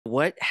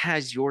What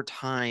has your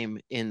time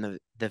in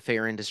the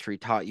fair industry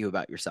taught you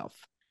about yourself?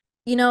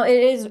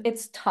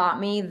 It's taught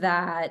me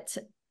that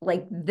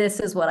like this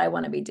is what I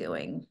want to be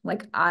doing.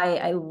 Like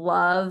I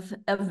love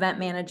event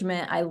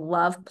management. I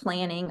love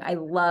planning. I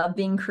love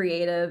being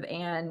creative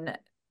and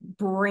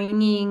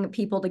bringing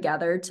people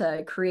together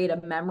to create a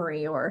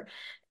memory or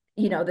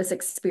this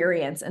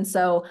experience. And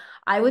so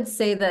I would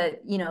say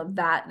that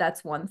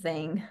that's one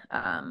thing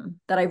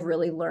that I've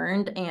really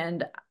learned.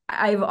 And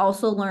I've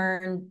also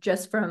learned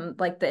just from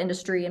like the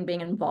industry and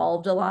being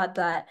involved a lot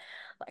that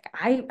like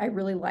I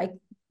really like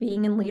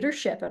being in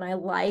leadership, and I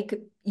like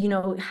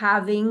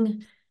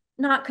having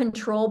not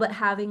control but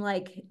having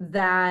like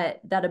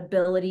that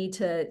ability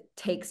to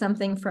take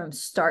something from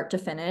start to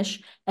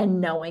finish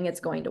and knowing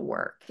it's going to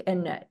work,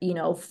 and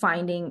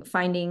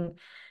finding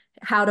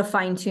how to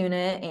fine tune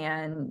it,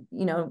 and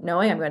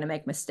knowing I'm going to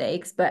make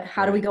mistakes, but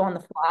how do we Right. go on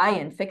the fly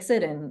and fix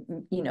it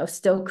and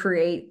still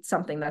create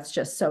something that's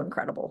just so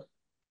incredible.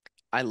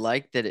 I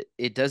like that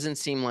it doesn't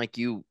seem like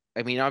you,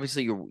 I mean,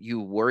 obviously you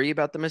worry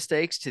about the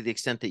mistakes to the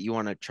extent that you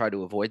want to try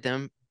to avoid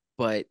them,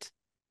 but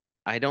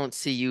I don't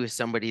see you as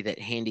somebody that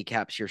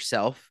handicaps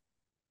yourself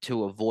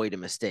to avoid a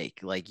mistake.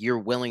 Like you're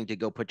willing to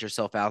go put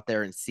yourself out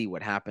there and see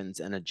what happens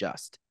and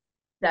adjust.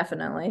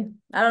 Definitely.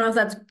 I don't know if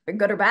that's a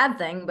good or bad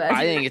thing, but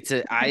I think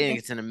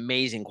it's an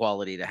amazing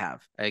quality to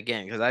have.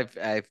 Again, because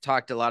I've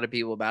talked to a lot of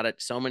people about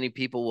it. So many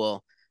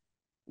people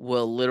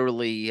will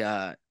literally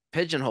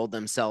pigeonhole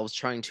themselves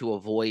trying to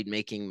avoid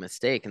making a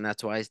mistake. And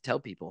that's why I tell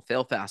people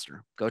fail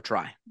faster, go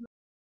try.